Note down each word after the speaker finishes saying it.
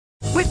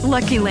With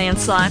Lucky Land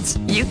Slots,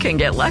 you can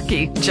get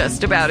lucky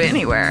just about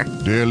anywhere.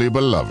 Dearly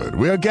beloved,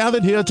 we are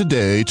gathered here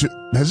today to...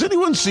 Has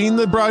anyone seen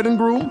the bride and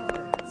groom?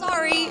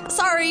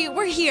 Sorry,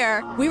 we're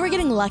here. We were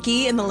getting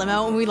lucky in the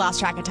limo and we lost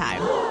track of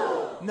time.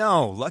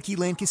 No, Lucky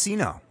Land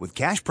Casino, with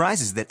cash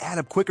prizes that add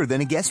up quicker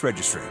than a guest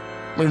registry.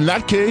 In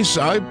that case,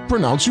 I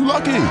pronounce you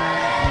lucky.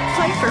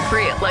 Play for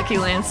free at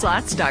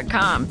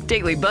LuckyLandSlots.com.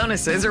 Daily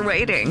bonuses are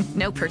waiting.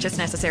 No purchase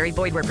necessary.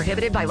 Void where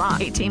prohibited by law.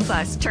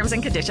 18+. Terms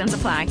and conditions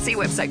apply. See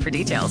website for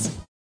details.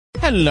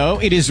 Hello,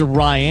 it is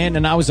Ryan,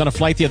 and I was on a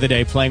flight the other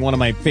day playing one of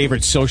my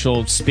favorite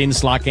social spin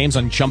slot games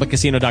on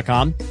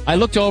ChumbaCasino.com. I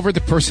looked over at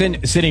the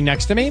person sitting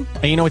next to me,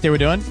 and you know what they were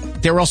doing?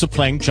 They were also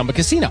playing Chumba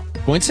Casino.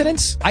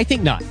 Coincidence? I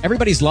think not.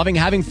 Everybody's loving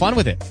having fun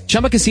with it.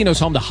 Chumba Casino is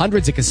home to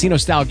hundreds of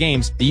casino-style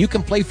games that you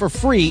can play for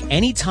free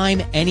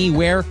anytime,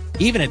 anywhere,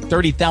 even at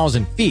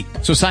 30,000 feet.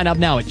 So sign up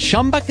now at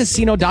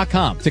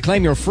ChumbaCasino.com to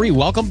claim your free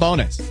welcome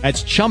bonus.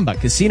 That's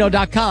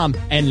ChumbaCasino.com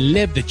and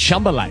live the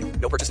Chumba life.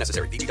 No purchase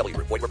necessary. VGW.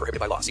 Void where prohibited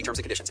by law. See terms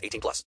and conditions.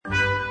 18+.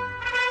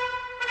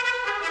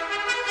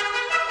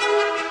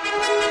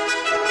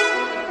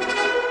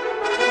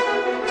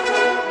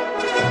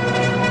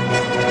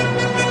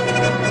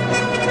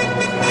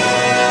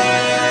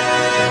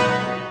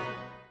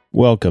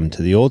 Welcome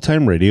to the Old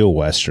Time Radio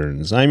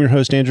Westerns. I'm your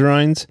host, Andrew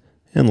Rines,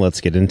 and let's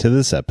get into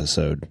this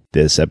episode.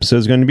 This episode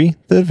is going to be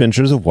The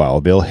Adventures of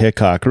Wild Bill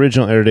Hickok.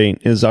 Original air date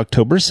is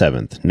October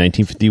 7th,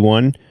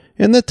 1951,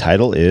 and the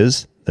title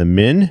is The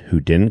Men Who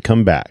Didn't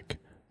Come Back.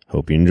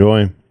 Hope you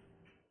enjoy.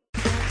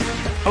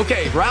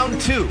 Okay,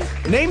 round two.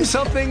 Name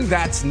something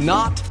that's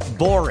not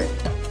boring.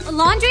 A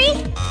laundry?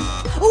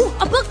 Ooh,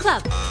 a book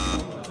club.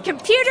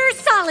 Computer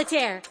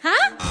solitaire,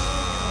 huh?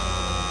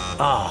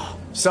 Ah,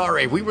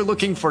 sorry, we were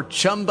looking for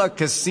Chumba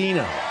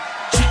Casino.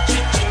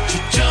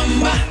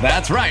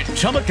 That's right,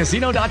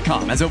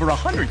 ChumbaCasino.com has over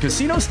 100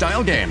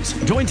 casino-style games.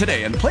 Join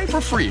today and play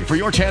for free for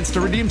your chance to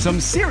redeem some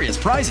serious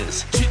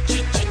prizes.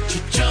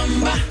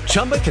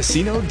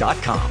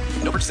 ChumbaCasino.com.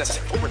 No purchase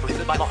necessary. Void where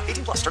prohibited by law.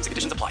 18+. Terms and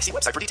conditions apply. See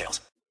website for details.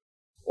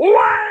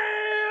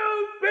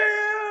 Wild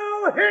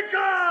Bill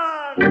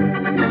Hickok!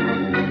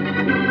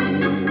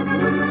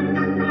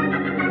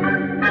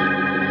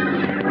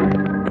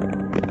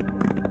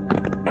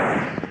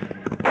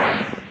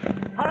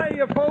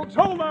 Hiya, folks.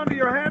 Hold on to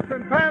your hats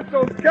and pass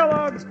those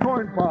Kellogg's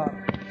Corn Pops.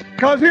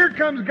 Because here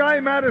comes Guy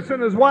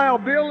Madison as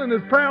Wild Bill and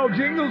his pal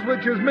Jingles,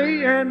 which is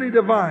me, Andy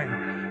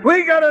Devine.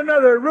 We got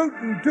another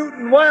rootin'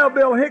 tootin' Wild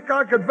Bill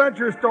Hickok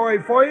adventure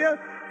story for you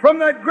from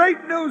that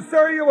great new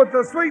cereal with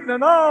the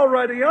sweetening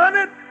already on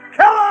it,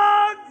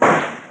 Kellogg's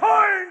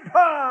Corn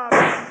Pops!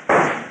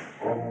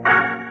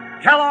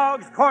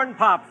 Kellogg's Corn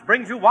Pops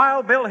brings you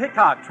Wild Bill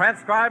Hickok,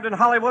 transcribed in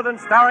Hollywood and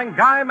starring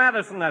Guy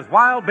Madison as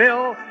Wild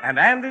Bill and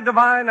Andy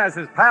Devine as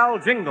his pal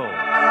Jingle.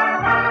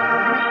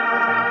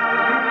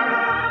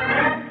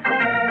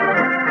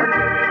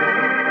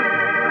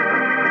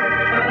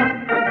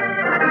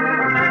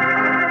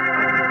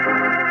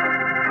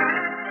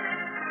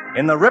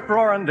 In the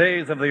rip-roaring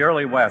days of the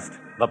early West,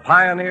 the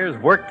pioneers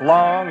worked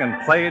long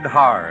and played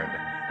hard.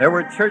 There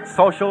were church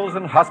socials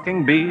and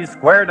husking bees,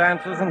 square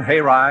dances and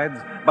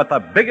hayrides, but the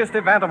biggest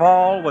event of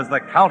all was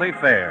the county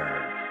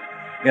fair.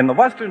 In the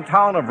western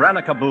town of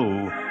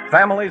Ranakaboo,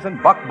 families in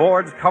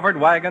buckboards, covered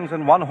wagons,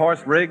 and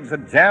one-horse rigs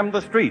had jammed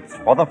the streets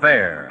for the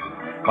fair.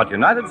 But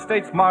United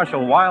States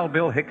Marshal Wild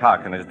Bill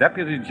Hickok and his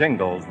deputy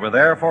Jingles were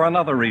there for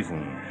another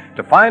reason,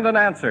 to find an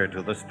answer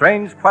to the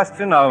strange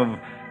question of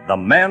the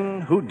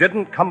men who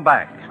didn't come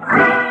back.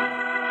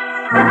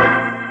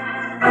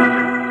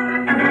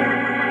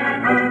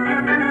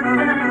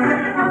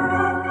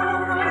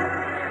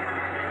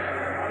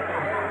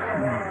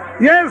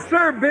 Yes,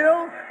 sir,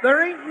 Bill.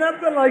 There ain't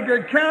nothing like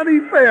a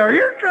county fair.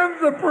 Here comes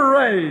the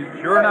parade.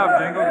 Sure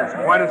enough, Jingles, it's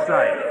quite a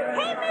sight.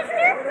 Hey,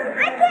 mister,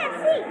 I can't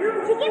see.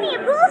 Could you give me a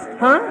boost?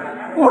 Huh?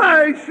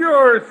 Why,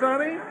 sure,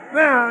 Sonny.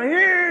 Now,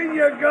 here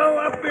you go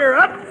up here,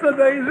 up the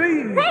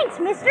daisy. Thanks,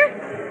 mister.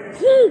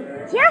 Gee,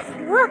 just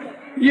look.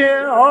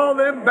 Yeah, all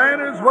them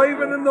banners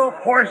waving and the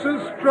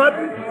horses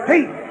strutting.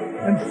 Hey,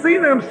 and see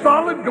them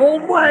solid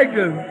gold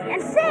wagons.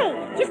 And say,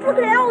 just look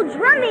at that old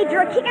drum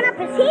major kicking up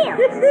his heels.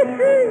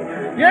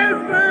 Yes,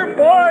 sir,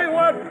 boy,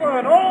 what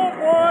fun. Oh,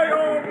 boy,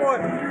 oh, boy.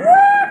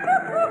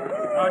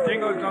 Now,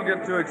 Jingles, don't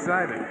get too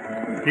excited.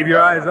 Keep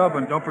your eyes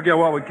open. Don't forget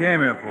what we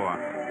came here for.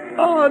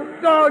 Oh,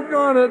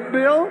 doggone it,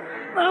 Bill.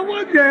 Now,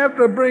 what'd you have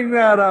to bring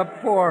that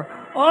up for?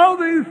 All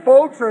these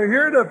folks are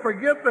here to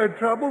forget their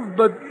troubles,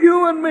 but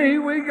you and me,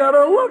 we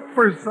gotta look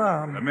for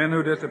some. The men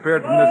who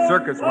disappeared from this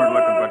circus weren't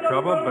looking for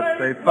trouble, but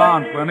they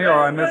found plenty,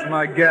 or I missed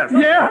my guess.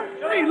 Yeah?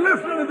 Hey,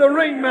 listen to the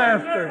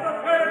ringmaster.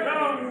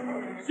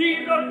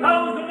 See the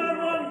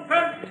 1,001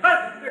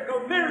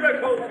 fantastical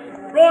miracles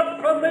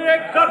brought from the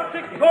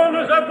exotic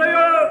corners of the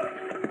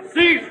earth.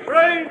 See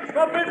strange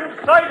forbidden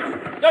sights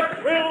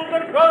that thrill the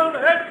crowned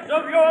heads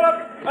of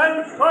Europe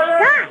and Siam.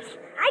 Gosh,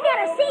 I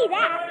gotta see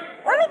that.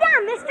 Let me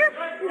down, mister.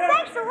 And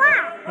thanks a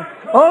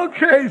lot.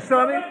 Okay,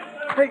 Sonny.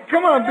 Hey,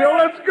 come on, Bill,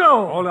 let's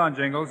go. Hold on,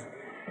 Jingles.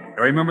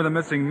 I remember the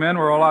missing men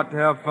were all out to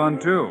have fun,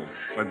 too.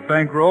 With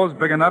bankrolls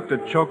big enough to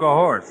choke a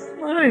horse.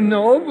 I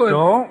know, but...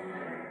 So,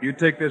 you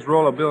take this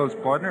roll of bills,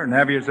 partner, and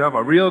have yourself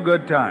a real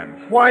good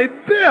time. Why,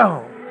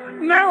 Bill,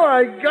 now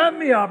I got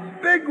me a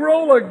big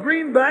roll of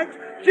greenbacks,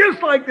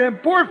 just like them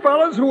poor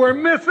fellas who are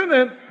missing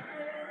and...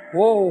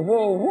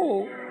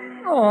 Whoa.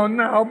 Oh,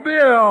 now,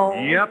 Bill.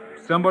 Yep,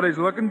 somebody's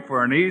looking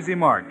for an easy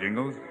mark,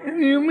 Jingles.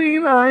 You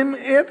mean I'm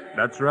it?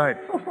 That's right.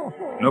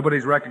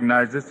 Nobody's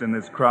recognized us in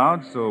this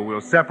crowd, so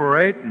we'll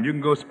separate and you can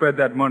go spread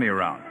that money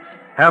around.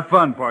 Have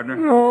fun, partner.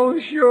 Oh,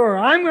 sure.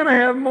 I'm going to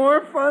have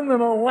more fun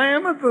than a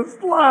lamb at the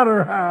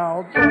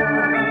slaughterhouse.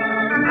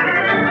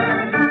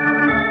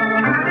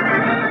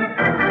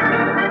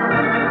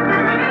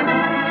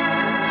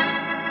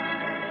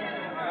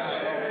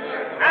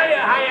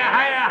 Hiya.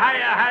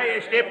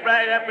 Step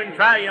right up and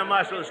try your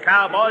muscles,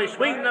 cowboy.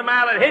 Swing the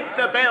mallet, hit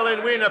the bell,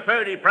 and win a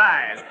purty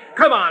prize.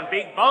 Come on,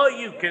 big boy,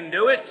 you can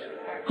do it.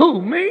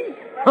 Who, me?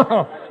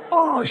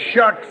 Oh,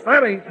 shucks,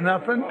 that ain't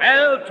nothing.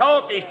 Well,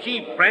 talk is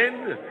cheap,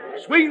 friend.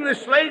 Swing the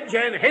sledge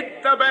and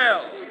hit the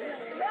bell.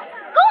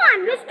 Go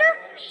on, mister.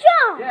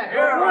 Show.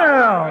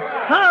 Well,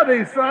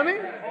 howdy, Sonny.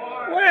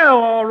 Well,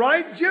 all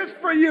right, just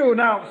for you.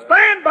 Now,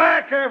 stand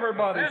back,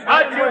 everybody.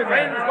 Watch your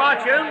friends,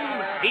 watch him.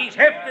 He's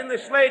hefting the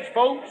sledge,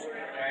 folks.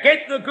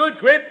 Get the good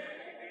grip.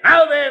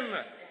 Now then,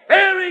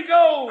 there he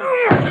goes.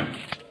 Hey,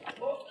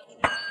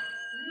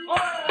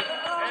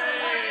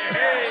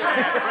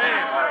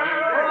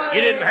 friend. You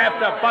didn't have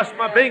to bust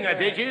my binger,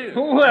 did you?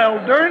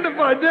 Well, darned if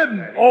I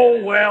didn't.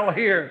 Oh, well,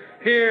 here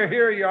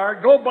you are.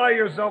 Go buy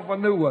yourself a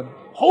new one.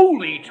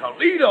 Holy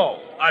Toledo,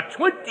 a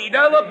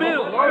 $20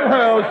 bill.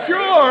 Well,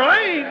 sure, I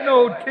ain't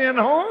no tin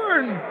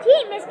horn.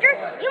 Gee,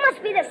 mister, you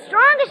must be the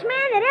strongest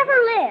man that ever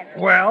lived.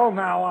 Well,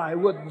 now, I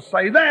wouldn't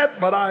say that,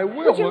 but I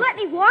will. Would you let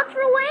me walk for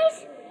a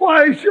ways?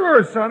 Why,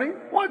 sure, Sonny.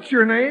 What's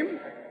your name?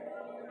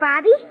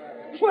 Bobby?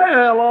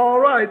 Well, all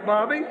right,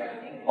 Bobby.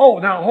 Oh,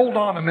 now, hold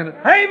on a minute.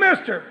 Hey,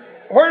 mister,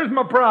 where's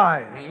my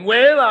prize?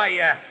 Well,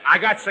 I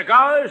got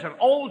cigars and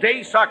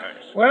all-day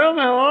suckers. Well,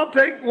 now, I'll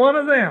take one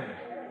of them.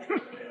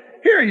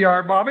 Here you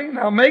are, Bobby.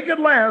 Now, make it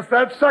last.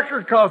 That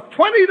sucker cost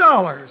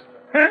 $20.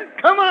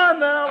 Come on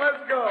now,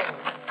 let's go.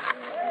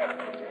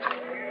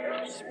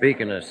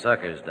 Speaking of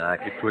suckers,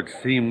 Doc, it would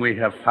seem we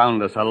have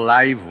found us a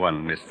live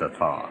one, Mr.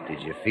 Thorne.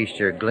 Did you feast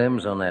your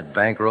glims on that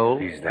bankroll?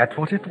 Is that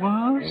what it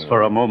was?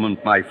 For a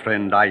moment, my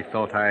friend, I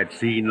thought I had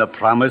seen the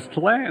promised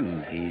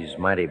land. He's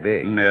mighty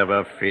big.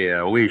 Never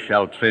fear. We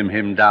shall trim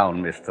him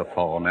down, Mr.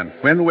 Thorne, and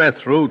when we're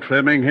through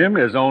trimming him,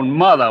 his own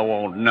mother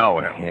won't know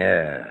him.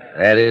 Yeah,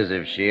 that is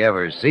if she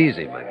ever sees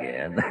him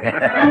again.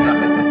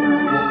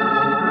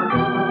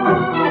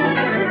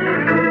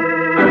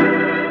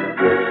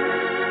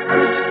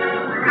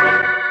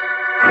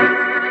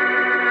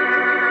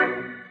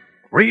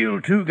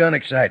 Real two-gun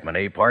excitement,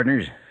 eh,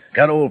 partners?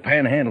 Got old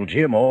Panhandle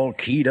Jim all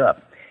keyed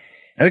up.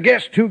 I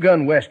guess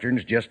two-gun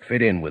westerns just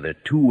fit in with a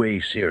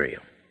two-way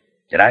cereal.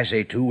 Did I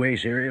say two-way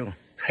cereal?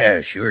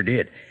 Yeah, sure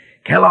did.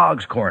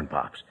 Kellogg's Corn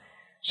Pops.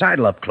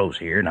 Sidle up close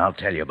here and I'll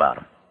tell you about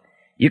them.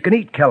 You can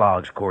eat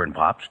Kellogg's Corn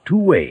Pops two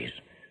ways.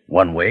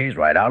 One way's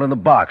right out of the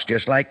box,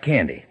 just like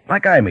candy,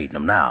 like I'm eating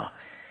them now.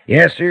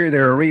 Yes, sir,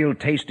 they're a real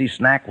tasty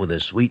snack with a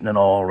sweetening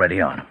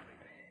already on them.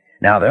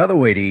 Now, the other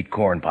way to eat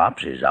Corn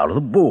Pops is out of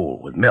the bowl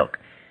with milk.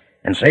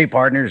 And say,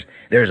 partners,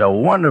 there's a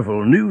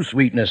wonderful new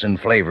sweetness and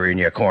flavor in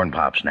your Corn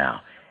Pops now.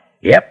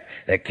 Yep,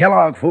 the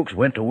Kellogg folks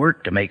went to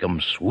work to make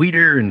them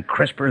sweeter and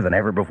crisper than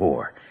ever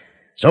before.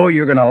 So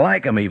you're going to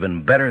like them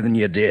even better than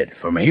you did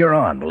from here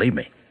on, believe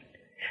me.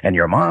 And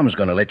your mom's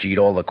going to let you eat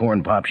all the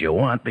Corn Pops you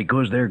want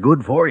because they're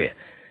good for you.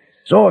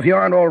 So if you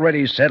aren't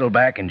already settled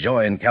back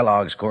enjoying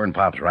Kellogg's Corn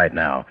Pops right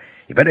now,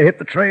 you better hit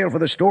the trail for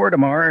the store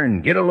tomorrow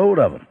and get a load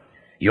of them.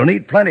 You'll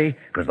need plenty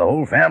because the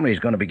whole family's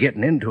going to be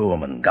getting into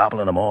them and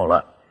gobbling them all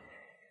up.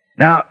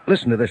 Now,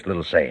 listen to this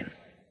little saying.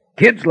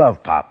 Kids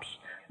love Pops,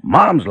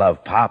 moms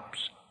love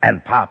Pops,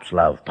 and Pops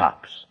love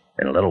Pops.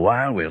 In a little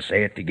while, we'll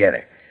say it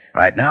together.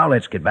 Right now,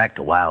 let's get back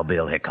to Wild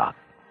Bill Hickok.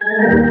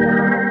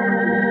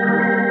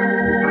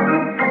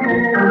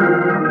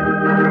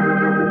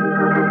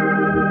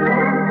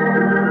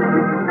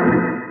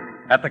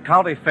 At the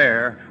county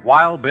fair,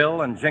 Wild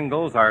Bill and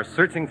Jingles are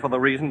searching for the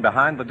reason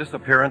behind the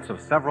disappearance of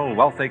several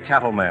wealthy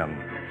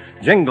cattlemen.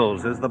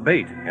 Jingles is the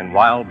bait in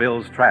Wild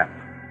Bill's trap.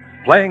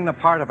 Playing the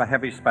part of a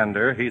heavy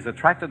spender, he's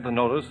attracted the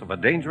notice of a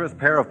dangerous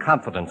pair of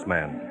confidence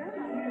men.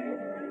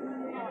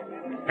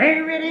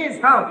 Here it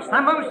is, folks,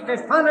 the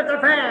mostest fun at the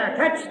fair.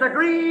 Catch the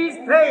greased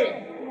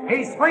pig.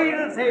 He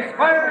squeals, he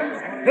squirms,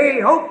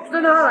 he hopes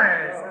and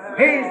hollers.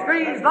 He's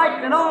greased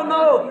like an old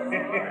nose.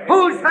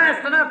 Who's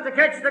fast enough to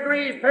catch the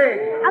greased pig?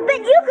 I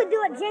bet you could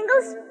do it,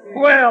 Jingles.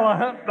 Well,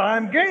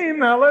 I'm game.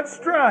 Now let's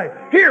try.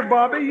 Here,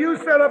 Bobby, you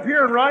set up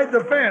here and ride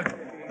the fence.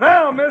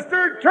 Now,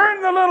 mister,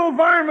 turn the little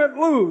varmint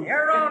loose.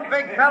 You're on,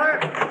 big feller.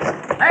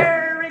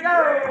 There we go.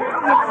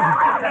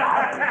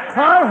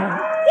 All right.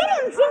 Get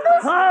him,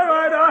 Jingles. All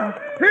right,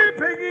 Here,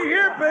 Piggy,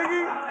 here,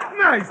 Piggy.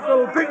 Nice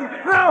little Piggy.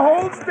 Now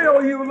hold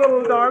still, you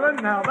little darling.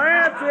 Now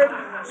that's it.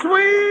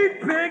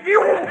 Sweet Piggy.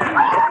 Oh.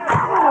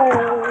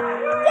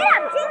 Get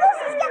up, Jingles.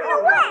 He's getting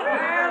away.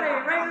 Well, he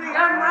really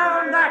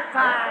unwound that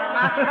time.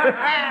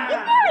 You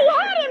nearly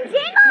had him,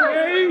 Jingles.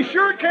 Yeah, he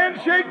sure can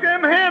shake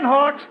them hand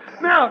hawks.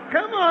 Now,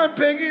 come on,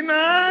 Piggy.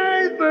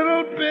 Nice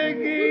little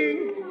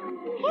Piggy.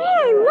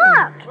 Hey,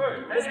 look.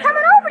 He's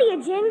coming over to you,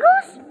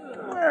 Jingles.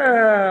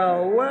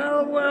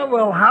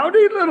 Well,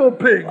 howdy, little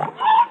pig.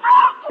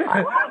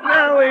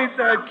 Now, ain't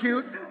that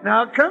cute?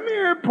 Now, come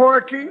here,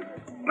 Porky.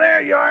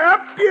 There you are.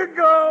 Up you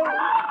go.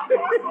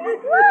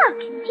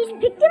 Look, he's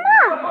picked him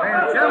up.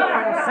 Well,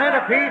 jumping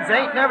centipedes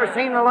ain't never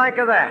seen the like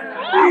of that.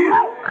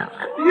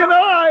 You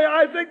know,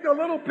 I think the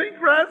little pink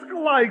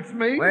rascal likes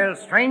me. Well,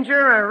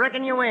 stranger, I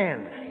reckon you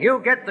win. You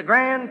get the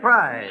grand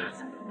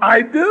prize.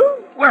 I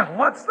do? Well,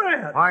 what's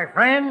that? My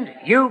friend,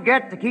 you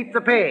get to keep the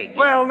pig.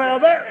 Well, now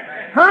that...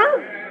 Huh?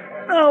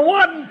 Now,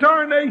 what in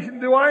tarnation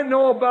do I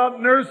know about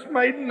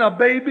nursemaiding a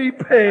baby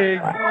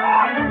pig?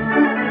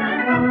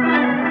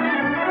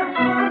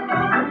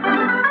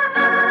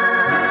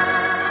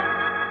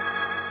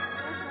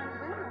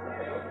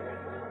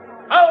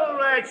 All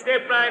right,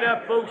 step right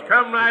up, folks.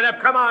 Come right up.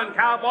 Come on,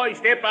 cowboy.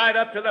 Step right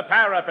up to the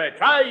parapet.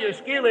 Try your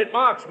skill at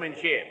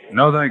marksmanship.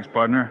 No thanks,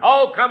 partner.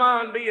 Oh, come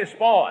on, be a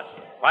sport.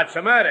 What's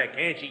the matter?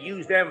 Can't you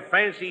use them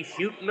fancy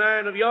shooting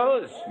iron of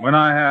yours? When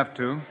I have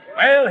to.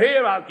 Well,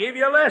 here, I'll give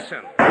you a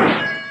lesson.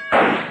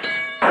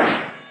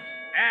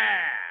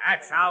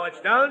 That's how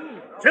it's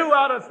done. 2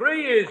 out of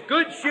 3 is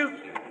good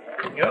shooting.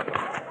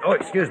 Oh,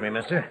 excuse me,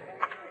 mister.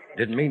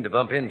 Didn't mean to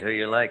bump into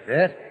you like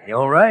that. You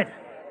all right?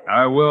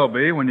 I will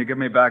be when you give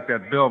me back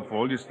that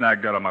billfold you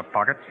snagged out of my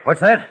pocket.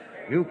 What's that?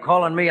 You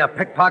calling me a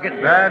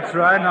pickpocket? That's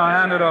right. Now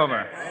hand it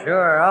over.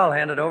 Sure, I'll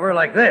hand it over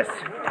like this.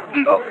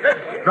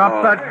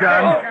 Drop that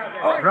gun.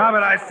 Drop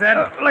it, I said.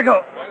 Let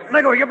go.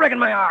 Let go. You're breaking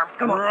my arm.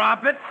 Come on.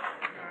 Drop it.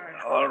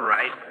 All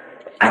right.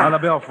 Now the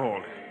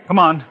billfold. Come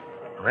on.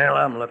 Well,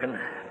 I'm looking.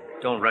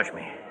 Don't rush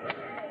me.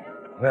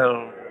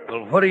 Well,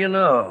 what do you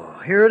know?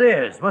 Here it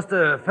is. Must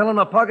have fell in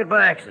my pocket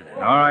by accident.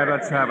 All right,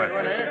 let's have it.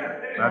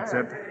 That's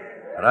it.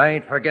 But I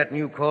ain't forgetting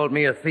you called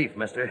me a thief,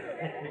 mister.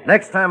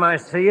 Next time I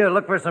see you,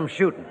 look for some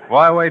shooting.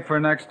 Why wait for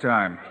next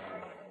time?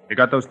 You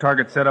got those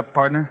targets set up,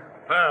 partner?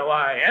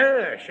 Why,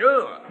 yeah,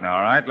 sure.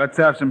 All right, let's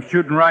have some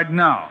shooting right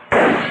now.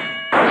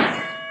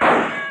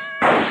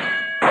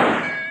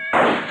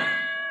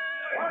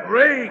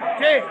 Great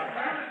day.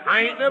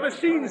 I ain't never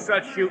seen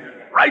such shooting.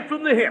 Right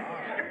from the hip.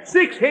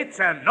 6 hits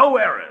and no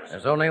errors.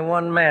 There's only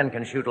one man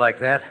can shoot like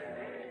that.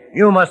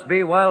 You must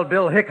be Wild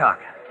Bill Hickok.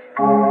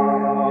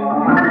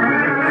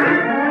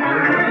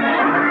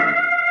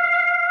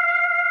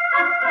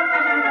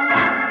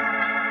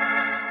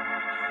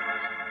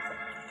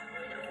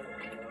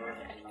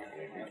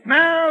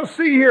 Now,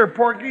 see here,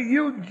 Porky.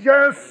 You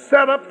just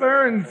sit up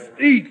there and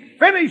eat.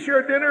 Finish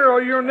your dinner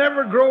or you'll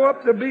never grow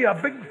up to be a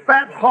big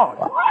fat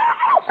hog.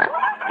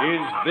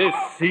 Is this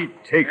seat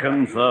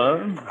taken,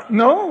 sir?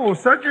 No,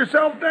 set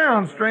yourself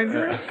down,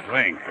 stranger.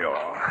 Thank you.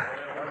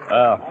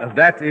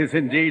 That is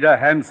indeed a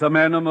handsome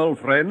animal,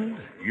 friend.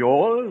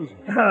 Yours?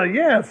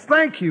 Yes,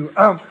 thank you.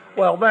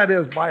 Well, that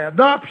is by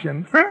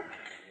adoption.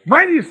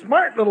 Mighty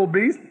smart little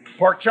beast,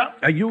 pork chop.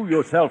 You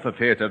yourself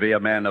appear to be a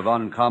man of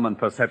uncommon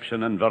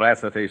perception and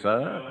veracity,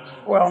 sir.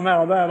 Well,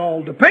 now, that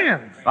all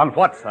depends. On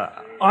what, sir?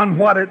 On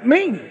what it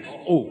means.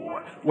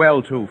 Oh,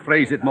 well, to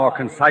phrase it more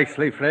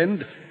concisely,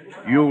 friend,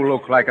 you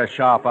look like a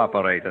sharp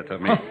operator to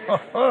me.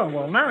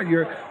 Well, now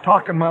you're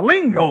talking my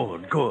lingo.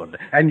 Good.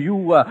 And you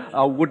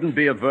wouldn't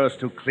be averse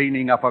to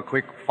cleaning up a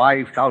quick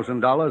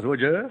 $5,000, would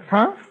you?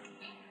 Huh?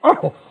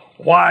 Oh,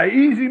 why,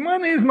 Easy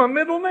Money is my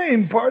middle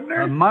name,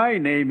 partner. My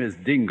name is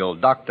Dingle,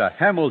 Dr.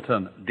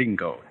 Hamilton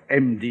Dingle,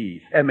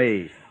 M.D.,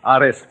 M.A.,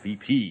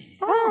 R.S.V.P.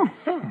 Oh.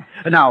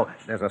 Now,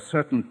 there's a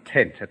certain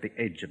tent at the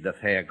edge of the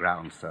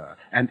fairgrounds, sir.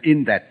 And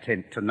in that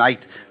tent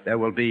tonight, there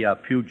will be a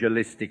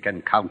pugilistic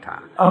encounter.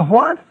 A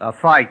what? A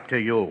fight to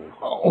you.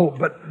 Oh,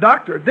 but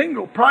Dr.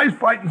 Dingle, prize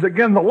fighting's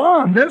against the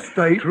law in this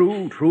state.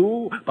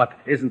 True. But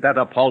isn't that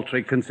a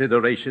paltry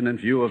consideration in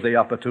view of the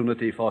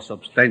opportunity for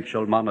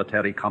substantial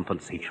monetary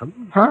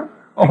compensation? Huh?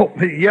 Oh,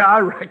 yeah, I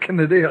reckon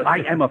it is. I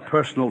am a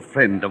personal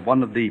friend of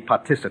one of the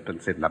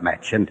participants in the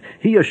match, and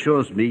he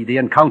assures me the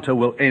encounter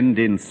will end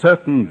in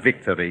certain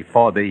victory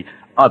for the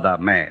other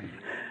man.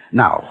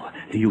 Now,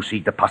 do you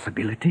see the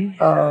possibility?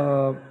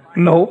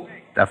 No.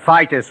 The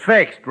fight is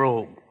fixed,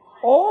 Rube.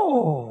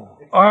 Oh,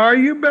 are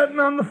you betting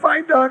on the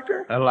fight,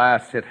 Doctor?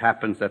 Alas, it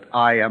happens that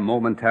I am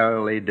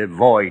momentarily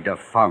devoid of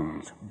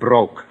funds,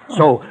 broke.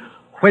 So,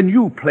 when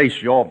you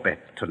place your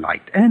bet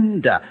tonight,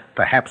 and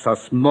perhaps a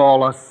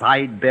smaller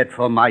side bet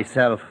for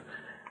myself,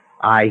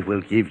 I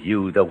will give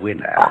you the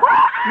winner.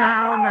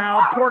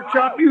 Now, pork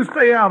chop, you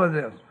stay out of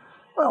this.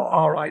 Well,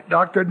 all right,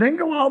 Dr.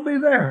 Dingle, I'll be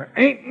there.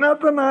 Ain't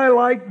nothing I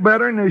like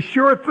better than a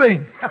sure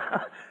thing.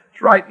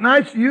 It's right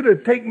nice of you to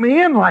take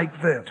me in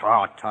like this.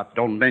 Tut,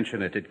 don't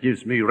mention it. It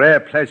gives me rare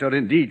pleasure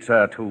indeed,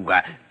 sir,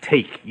 to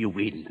take you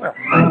in. Well,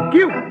 thank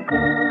you.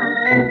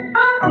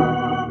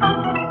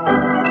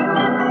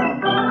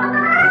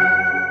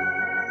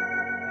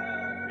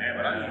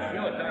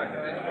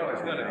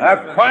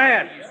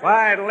 Quiet.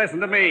 Slide and listen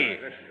to me.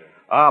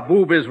 Our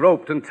boob is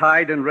roped and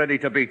tied and ready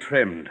to be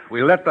trimmed.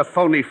 We let the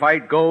phony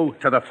fight go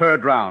to the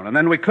third round, and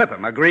then we clip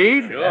him.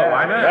 Agreed? Sure,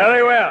 why not?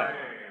 Very well.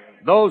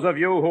 Those of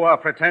you who are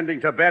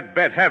pretending to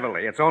bet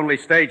heavily. It's only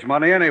stage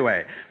money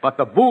anyway. But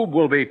the boob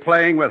will be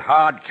playing with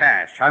hard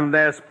cash, and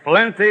there's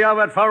plenty of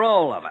it for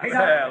all of us. Hey,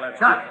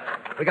 Doc,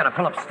 we gotta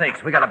pull up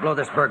stakes. We gotta blow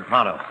this bird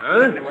pronto.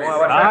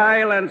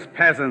 Silence,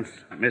 peasants.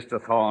 Mr.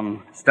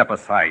 Thorne, step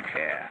aside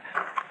here.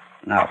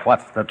 Now,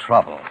 what's the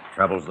trouble?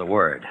 Trouble's the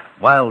word.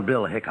 Wild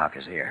Bill Hickok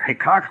is here.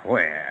 Hickok,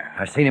 where?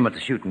 I seen him at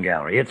the shooting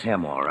gallery. It's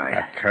him, all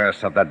right. The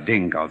curse of the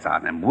dingoes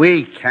on him.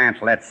 We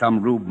can't let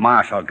some rube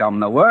marshal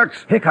gum the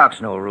works.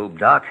 Hickok's no rube,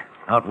 Doc.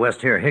 Out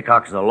west here,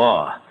 Hickok's the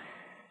law.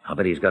 I'll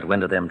bet he's got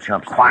wind of them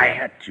chumps.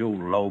 Quiet, you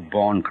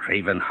low-born,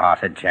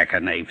 craven-hearted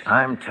jackanapes.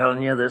 I'm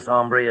telling you, this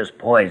hombre is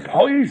poison.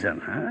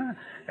 Poison, huh?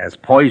 As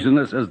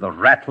poisonous as the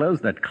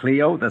rattlers that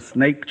Cleo, the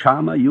snake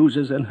charmer,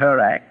 uses in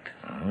her act.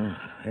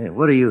 Hey,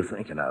 what are you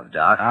thinking of,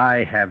 Doc?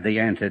 I have the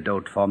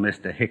antidote for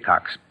Mr.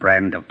 Hickok's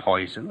brand of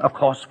poison. Of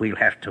course, we'll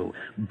have to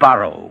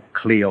borrow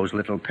Cleo's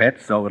little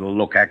pet so it'll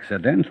look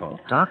accidental.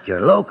 Doc,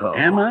 you're loco.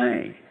 Am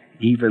I?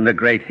 Even the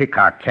great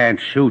Hickok can't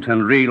shoot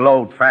and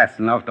reload fast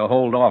enough to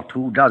hold off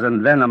 24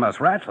 venomous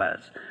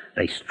rattlers.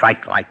 They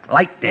strike like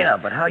lightning. Yeah,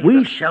 but how you...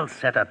 We shall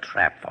set a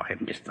trap for him,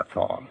 Mr.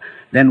 Thorne.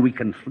 Then we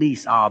can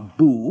fleece our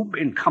boob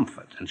in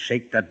comfort and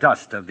shake the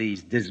dust of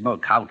these dismal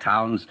cow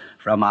towns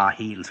from our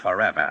heels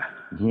forever.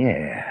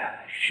 Yeah,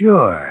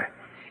 sure.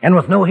 And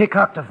with no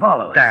Hickok to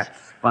follow us.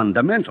 That's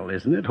fundamental,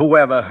 isn't it?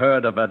 Whoever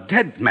heard of a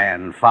dead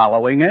man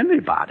following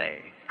anybody?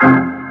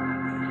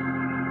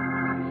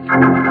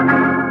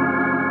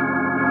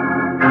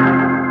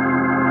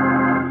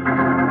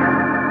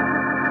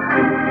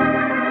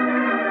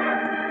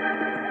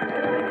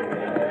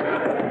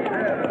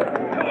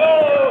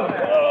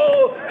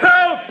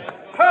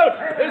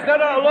 Is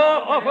there a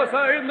law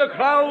officer in the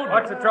crowd?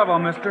 What's the trouble,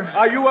 mister?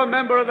 Are you a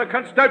member of the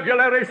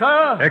constabulary,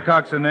 sir?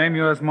 Hickok's the name,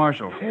 U.S.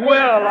 Marshal.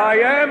 Well, I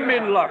am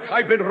in luck.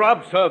 I've been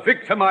robbed, sir,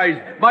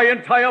 victimized, my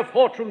entire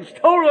fortune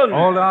stolen.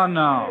 Hold on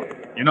now.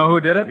 You know who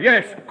did it?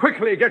 Yes,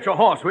 quickly get your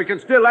horse. We can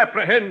still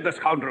apprehend the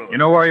scoundrel. You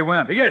know where he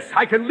went? Yes,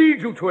 I can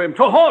lead you to him.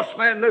 To horse,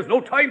 man. There's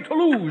no time to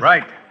lose.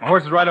 Right. My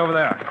horse is right over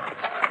there.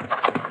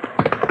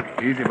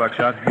 Easy,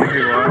 Buckshot. Easy,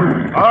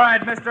 boy. All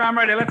right, mister, I'm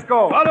ready. Let's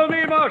go. Follow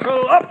me,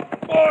 Marshal.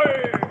 Up,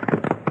 boy.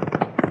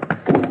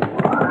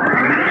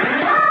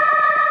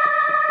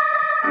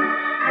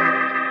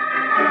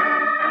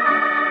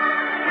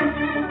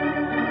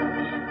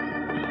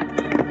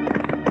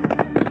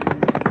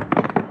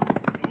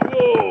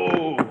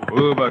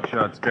 Ooh,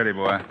 Buckshot. Steady,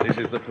 boy. This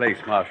is the place,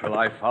 Marshal.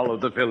 I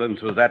followed the villain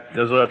to that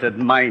deserted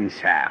mine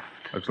shaft.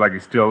 Looks like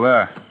he's still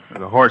there.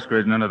 There's a horse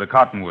grazing under the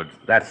cottonwoods.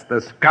 That's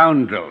the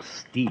scoundrel,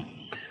 Steve.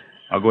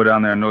 I'll go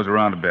down there and nose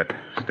around a bit.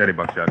 Steady,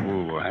 Buckshot.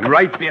 Ooh, boy. I'm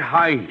right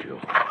behind you.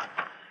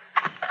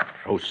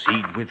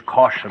 Proceed with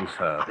caution,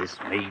 sir. This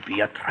may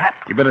be a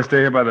trap. You better stay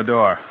here by the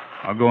door.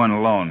 I'll go in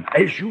alone.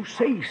 As you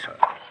say, sir.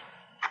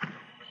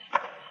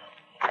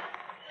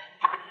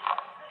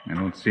 I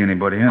don't see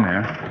anybody in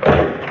here.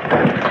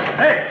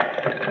 Hey!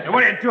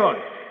 What are you doing?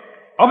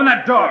 Open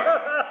that door.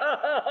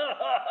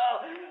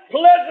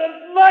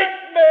 Pleasant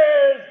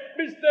nightmares,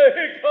 Mr.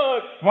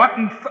 Hickok. What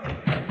in...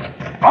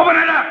 Open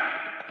it up!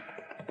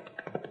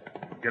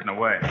 Getting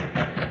away.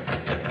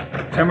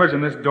 The timbers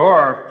in this door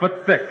are a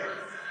foot thick.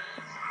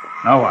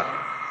 Now what?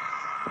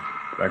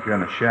 Back there in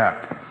the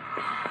shaft.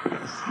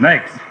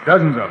 Snakes.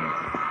 Dozens of them.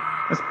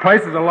 This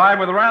place is alive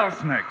with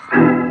rattlesnakes.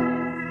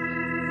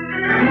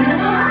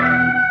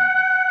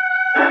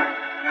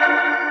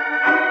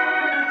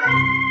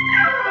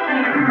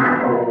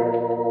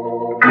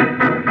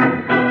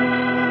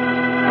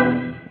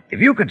 If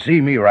you could see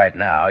me right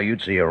now,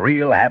 you'd see a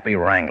real happy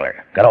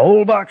wrangler. Got a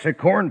whole box of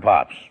corn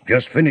pops.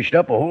 Just finished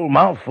up a whole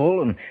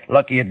mouthful, and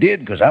lucky you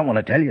did, because I want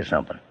to tell you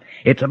something.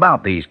 It's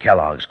about these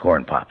Kellogg's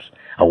corn pops.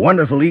 A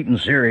wonderful eating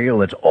cereal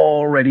that's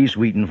already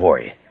sweetened for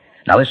you.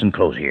 Now listen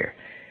close here.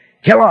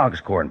 Kellogg's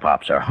corn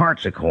pops are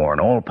hearts of corn,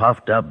 all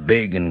puffed up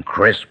big and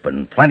crisp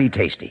and plenty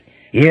tasty.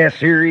 Yes,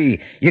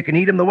 sirree, you can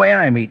eat them the way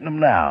I'm eating them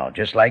now,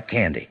 just like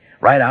candy,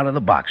 right out of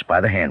the box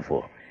by the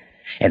handful.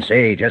 And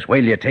say, just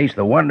wait till you taste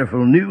the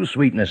wonderful new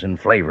sweetness and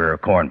flavor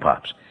of corn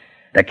pops.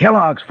 The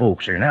Kellogg's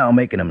folks are now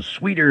making them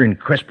sweeter and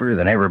crisper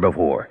than ever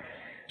before.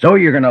 So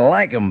you're going to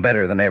like them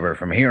better than ever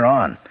from here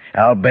on.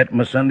 I'll bet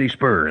my Sunday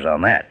spurs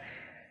on that.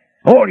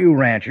 All you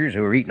ranchers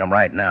who are eating them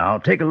right now,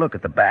 take a look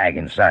at the bag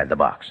inside the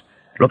box.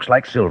 Looks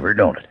like silver,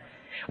 don't it?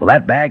 Well,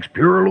 that bag's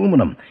pure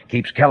aluminum.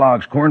 Keeps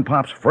Kellogg's corn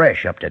pops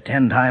fresh up to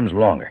 10 times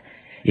longer.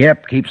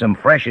 Yep, keeps them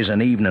fresh as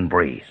an evening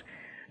breeze.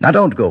 Now,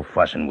 don't go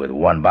fussing with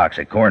one box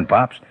of corn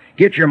pops.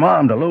 Get your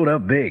mom to load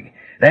up big.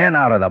 Then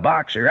out of the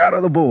box or out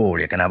of the bowl,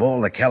 you can have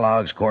all the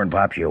Kellogg's corn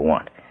pops you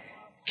want.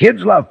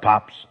 Kids love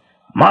pops,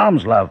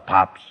 moms love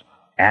pops,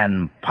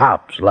 and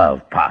pops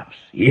love pops.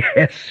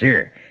 Yes,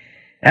 sir.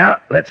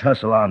 Now, let's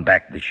hustle on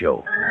back to the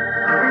show.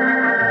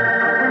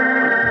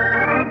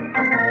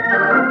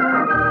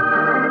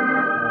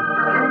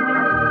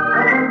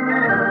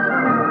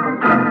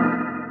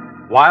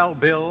 Wild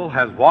Bill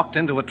has walked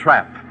into a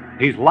trap.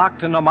 He's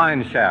locked in a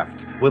mine shaft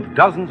with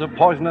dozens of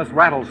poisonous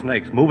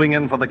rattlesnakes moving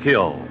in for the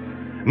kill.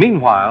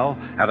 Meanwhile,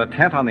 at a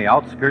tent on the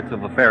outskirts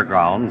of the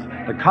fairgrounds,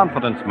 the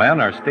confidence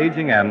men are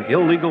staging an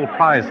illegal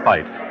prize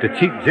fight to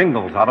cheat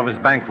Jingles out of his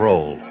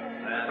bankroll.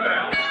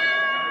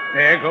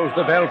 There goes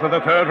the bell for the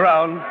third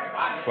round.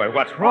 Well,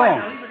 what's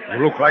wrong?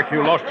 You look like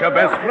you lost your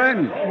best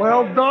friend.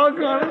 Well,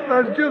 doggone it,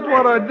 that's just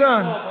what I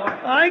done.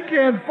 I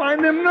can't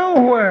find him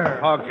nowhere.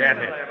 Forget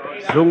it.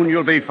 Soon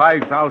you'll be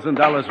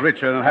 $5,000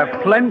 richer and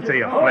have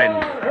plenty of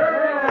friends.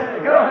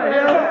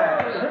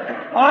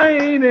 I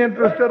ain't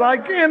interested. I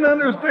can't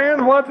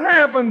understand what's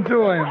happened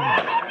to him.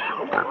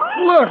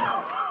 Look,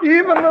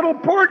 even little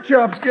Pork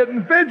Chop's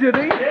getting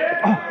fidgety.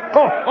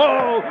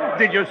 Oh,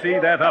 did you see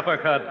that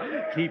uppercut?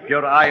 Keep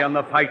your eye on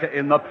the fighter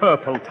in the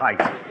purple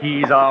tights.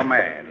 He's our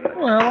man.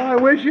 Well, I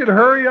wish you'd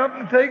hurry up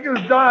and take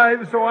his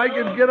dive so I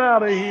could get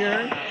out of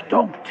here. Shh,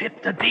 don't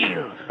tip the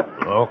deal.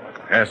 Look,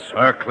 they're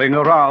circling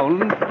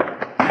around.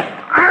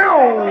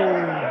 Ow!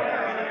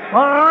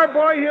 Our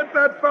boy hit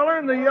that feller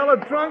in the yellow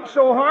trunk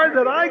so hard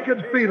that I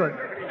could feel it.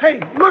 Hey,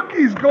 look,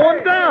 he's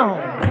going down.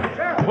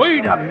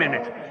 Wait a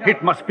minute.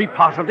 It must be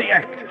part of the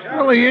act.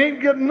 Well, he ain't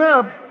getting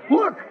up.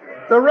 Look,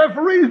 the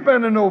referee's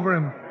bending over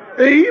him.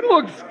 He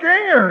looks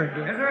scared.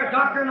 Is there a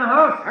doctor in the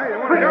house?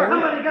 Quick,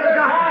 somebody get a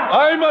doctor.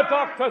 I'm a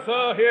doctor,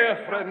 sir. Here,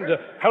 friend.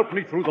 Help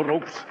me through the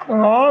ropes.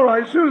 All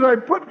right, as soon as I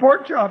put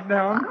Pork Chop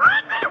down.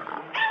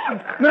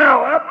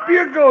 Now, up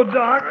you go,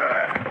 Doc.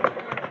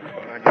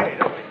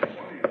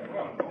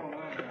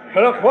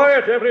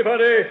 Quiet,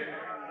 everybody.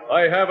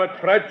 I have a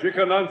tragic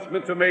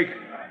announcement to make.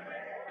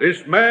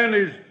 This man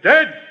is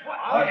dead.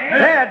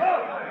 Dead?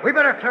 We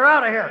better clear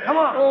out of here. Come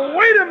on. Oh,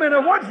 wait a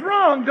minute. What's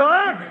wrong,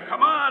 Doc?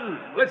 Come on.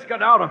 Let's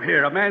get out of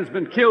here. A man's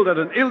been killed at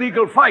an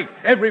illegal fight.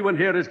 Everyone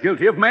here is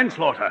guilty of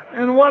manslaughter.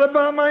 And what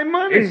about my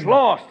money? It's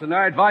lost, and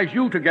I advise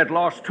you to get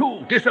lost,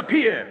 too.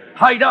 Disappear.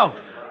 Hide out.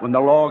 When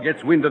the law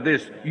gets wind of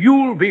this,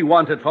 you'll be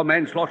wanted for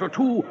manslaughter,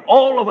 too.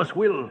 All of us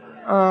will.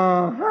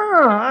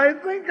 I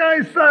think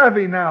I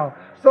savvy now.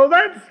 So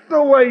that's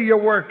the way you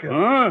work it.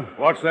 Huh?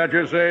 What's that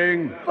you're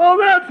saying? So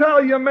that's how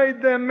you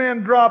made them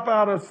men drop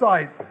out of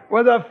sight,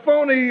 with a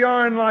phony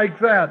yarn like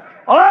that.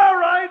 All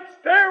right,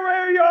 stay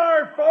where you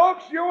are,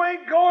 folks. You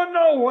ain't going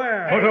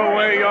nowhere. Put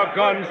away your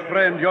guns,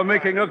 friend. You're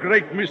making a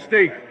great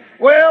mistake.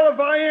 Well, if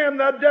I am,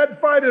 that dead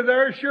fighter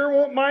there sure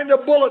won't mind a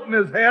bullet in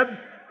his head.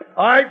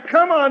 All right,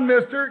 come on,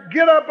 mister.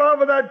 Get up off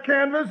of that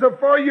canvas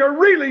before you're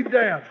really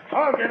dead.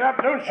 I'll get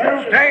up, don't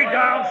you? Stay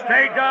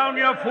down,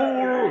 you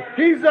fool.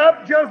 He's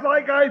up just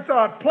like I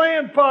thought,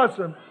 playing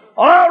possum.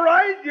 All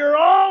right, you're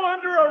all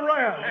under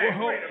arrest. Hey,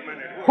 wait a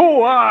minute.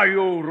 Who are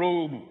you,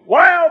 Rube?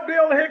 Wild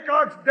Bill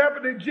Hickok's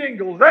Deputy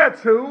Jingles,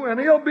 that's who, and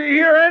he'll be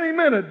here any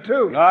minute,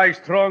 too. I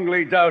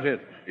strongly doubt it.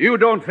 You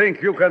don't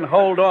think you can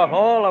hold off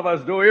all of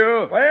us, do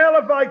you? Well,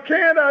 if I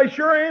can't, I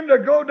sure aim to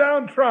go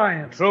down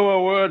trying.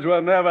 Truer words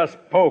were never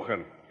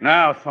spoken.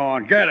 Now,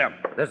 Thorne, get him.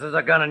 This is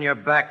a gun in your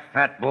back,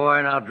 fat boy,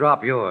 and I'll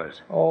drop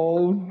yours.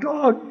 Oh,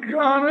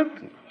 doggone it.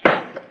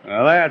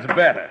 Well, that's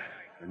better.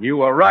 And you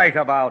were right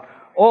about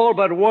all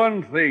but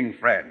one thing,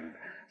 friend.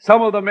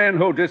 Some of the men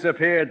who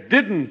disappeared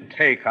didn't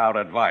take our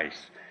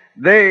advice.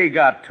 They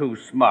got too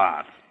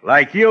smart,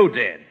 like you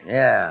did.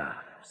 Yeah,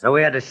 so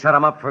we had to shut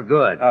them up for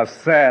good. A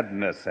sad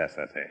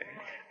necessity.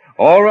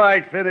 All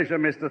right, finish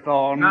him, Mr.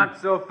 Thorne. Not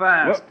so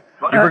fast.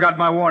 You forgot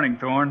my warning,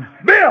 Thorne.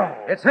 Bill!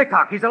 It's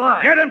Hickok. He's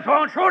alive. Get him,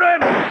 Thorne. Shoot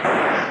him!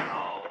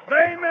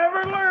 They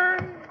never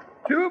learn.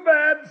 Too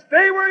bad.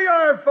 Stay where you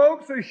are,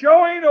 folks. The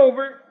show ain't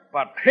over.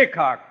 But,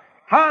 Hickok,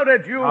 how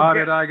did you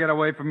did I get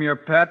away from your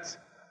pets?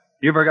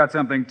 You forgot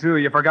something, too.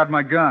 You forgot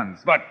my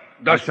guns. But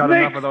the I shot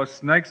snakes... enough of those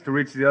snakes to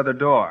reach the other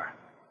door.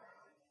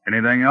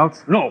 Anything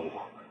else? No.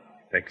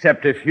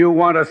 Except if you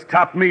want to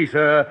stop me,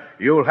 sir,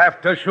 you'll have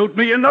to shoot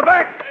me in the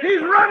back.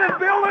 He's running,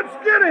 Bill. Let's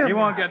get him. He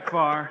won't get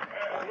far.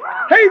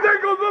 Hey, there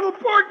goes little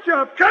Pork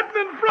Chop, cutting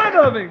in front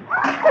of him.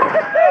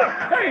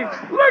 Hey,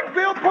 look,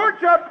 Bill, Pork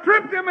Chop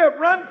tripped him up,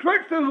 run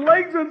twixt his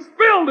legs and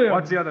spilled him.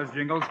 What's the others,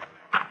 Jingles?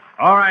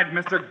 All right,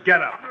 mister,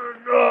 get up.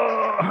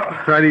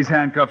 Try these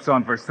handcuffs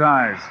on for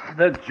size.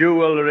 The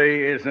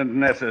jewelry isn't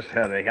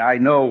necessary. I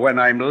know when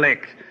I'm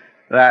licked.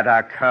 That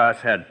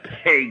accursed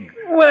pig.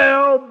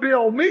 Well,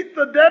 Bill, meet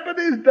the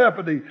deputy's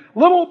deputy.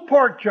 Little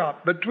Pork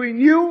Chop, between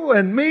you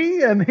and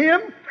me and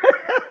him.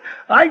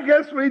 I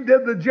guess we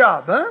did the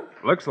job, huh?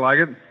 Looks like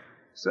it.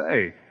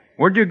 Say,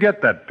 where'd you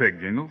get that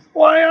pig, Jingles?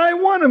 Why, I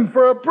won him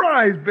for a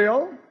prize,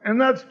 Bill. And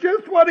that's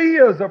just what he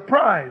is, a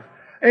prize.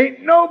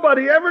 Ain't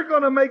nobody ever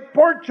going to make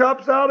pork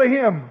chops out of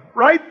him.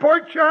 Right,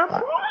 Pork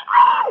Chop?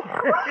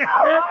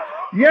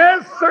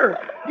 Yes, sir.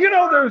 You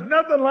know, there's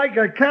nothing like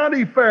a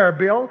county fair,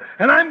 Bill,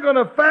 and I'm going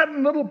to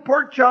fatten little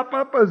Pork Chop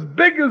up as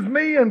big as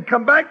me and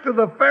come back to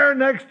the fair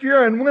next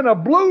year and win a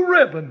blue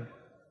ribbon.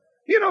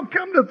 You know,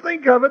 come to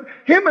think of it,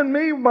 him and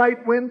me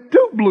might win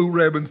 2 blue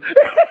ribbons.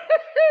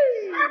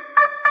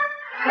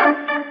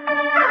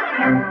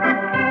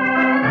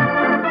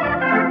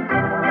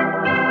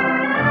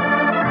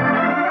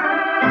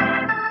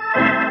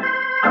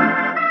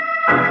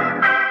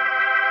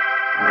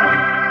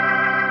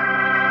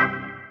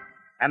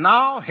 And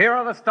now, here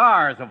are the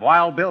stars of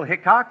Wild Bill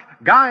Hickok,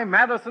 Guy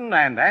Madison,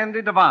 and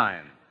Andy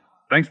Devine.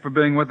 Thanks for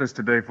being with us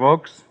today,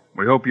 folks.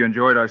 We hope you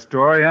enjoyed our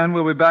story, and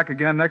we'll be back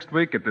again next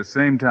week at the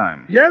same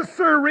time. Yes,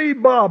 sirree,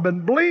 Bob,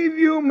 and believe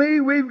you me,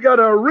 we've got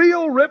a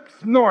real rip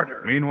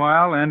snorter.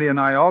 Meanwhile, Andy and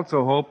I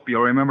also hope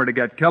you'll remember to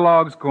get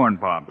Kellogg's Corn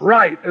Pops.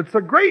 Right. It's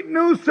a great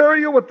new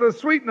cereal with the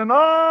sweetening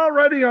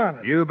already on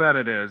it. You bet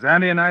it is.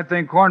 Andy and I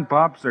think Corn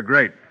Pops are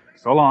great.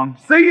 So long.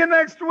 See you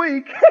next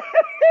week.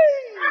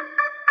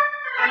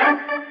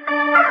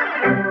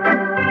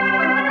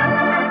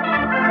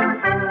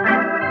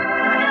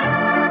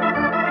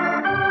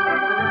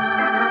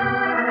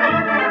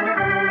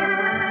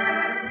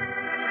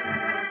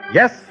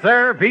 Yes,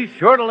 sir, be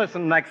sure to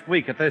listen next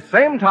week at this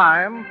same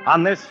time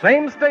on this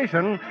same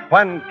station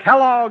when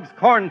Kellogg's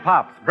Corn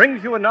Pops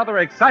brings you another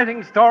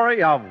exciting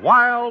story of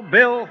Wild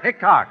Bill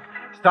Hickok,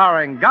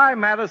 starring Guy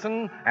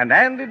Madison and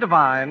Andy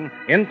Devine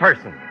in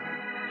person.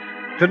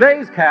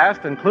 Today's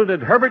cast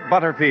included Herbert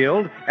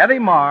Butterfield, Eddie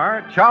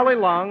Marr, Charlie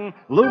Lung,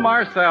 Lou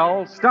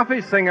Marcel,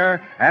 Stuffy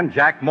Singer, and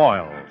Jack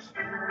Moyles.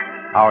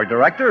 Our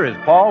director is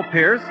Paul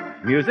Pierce,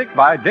 music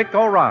by Dick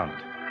Orant.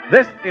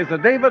 This is a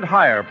David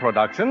Heyer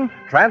production,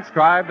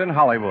 transcribed in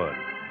Hollywood.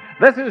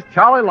 This is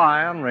Charlie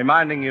Lyon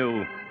reminding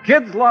you,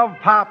 kids love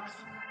Pops,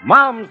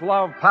 moms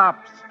love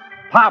Pops,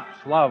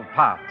 Pops love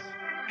Pops.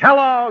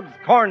 Kellogg's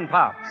Corn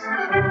Pops.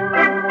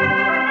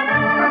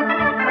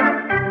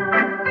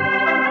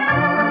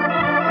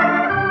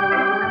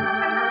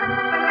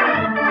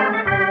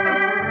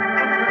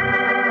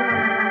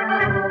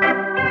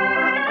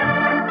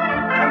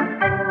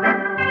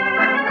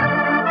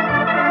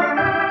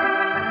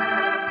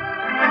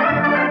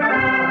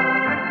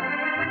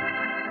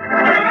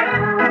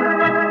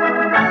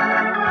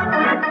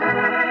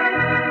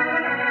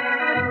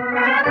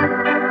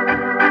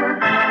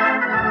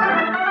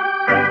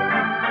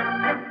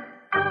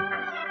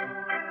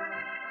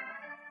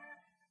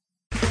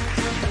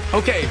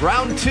 Okay,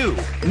 round two.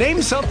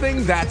 Name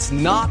something that's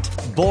not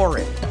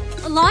boring.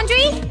 A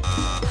laundry?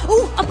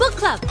 Ooh, a book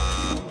club.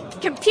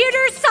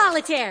 Computer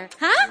solitaire,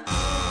 huh?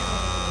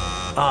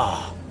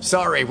 Ah, oh,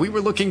 sorry, we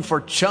were looking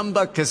for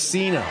Chumba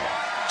Casino.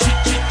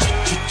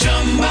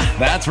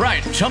 That's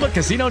right,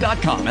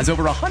 ChumbaCasino.com has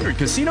over 100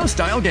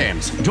 casino-style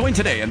games. Join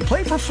today and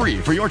play for free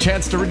for your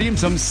chance to redeem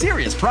some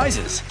serious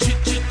prizes.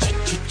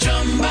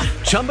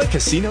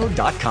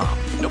 ChumbaCasino.com.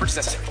 No purchase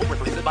necessary. Void where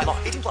prohibited by law.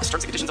 18 plus.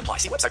 Terms and conditions apply.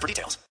 See website for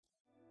details.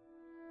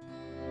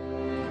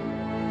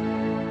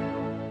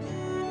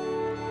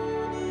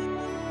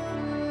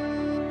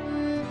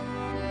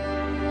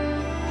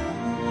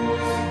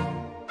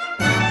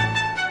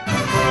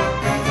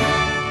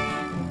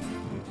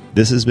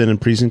 This has been a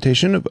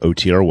presentation of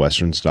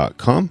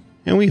OTRWesterns.com,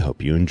 and we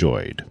hope you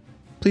enjoyed.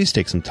 Please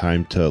take some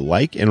time to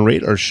like and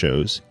rate our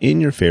shows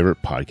in your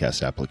favorite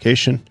podcast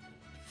application.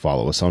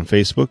 Follow us on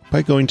Facebook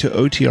by going to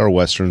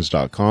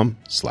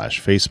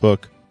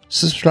OTRWesterns.com/Facebook.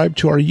 Subscribe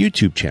to our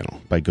YouTube channel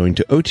by going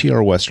to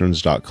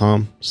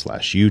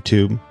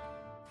OTRWesterns.com/YouTube.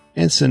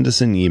 And send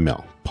us an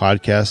email,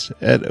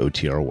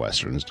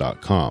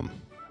 podcast@OTRWesterns.com.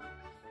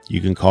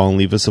 You can call and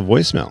leave us a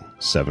voicemail,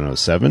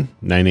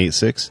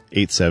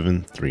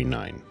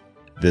 707-986-8739.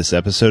 This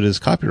episode is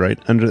copyright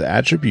under the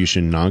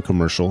Attribution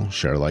Non-Commercial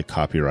Share-alike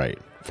copyright.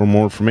 For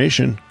more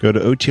information, go to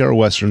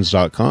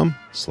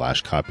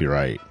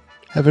OTRWesterns.com/copyright.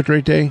 Have a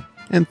great day,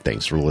 and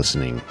thanks for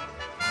listening.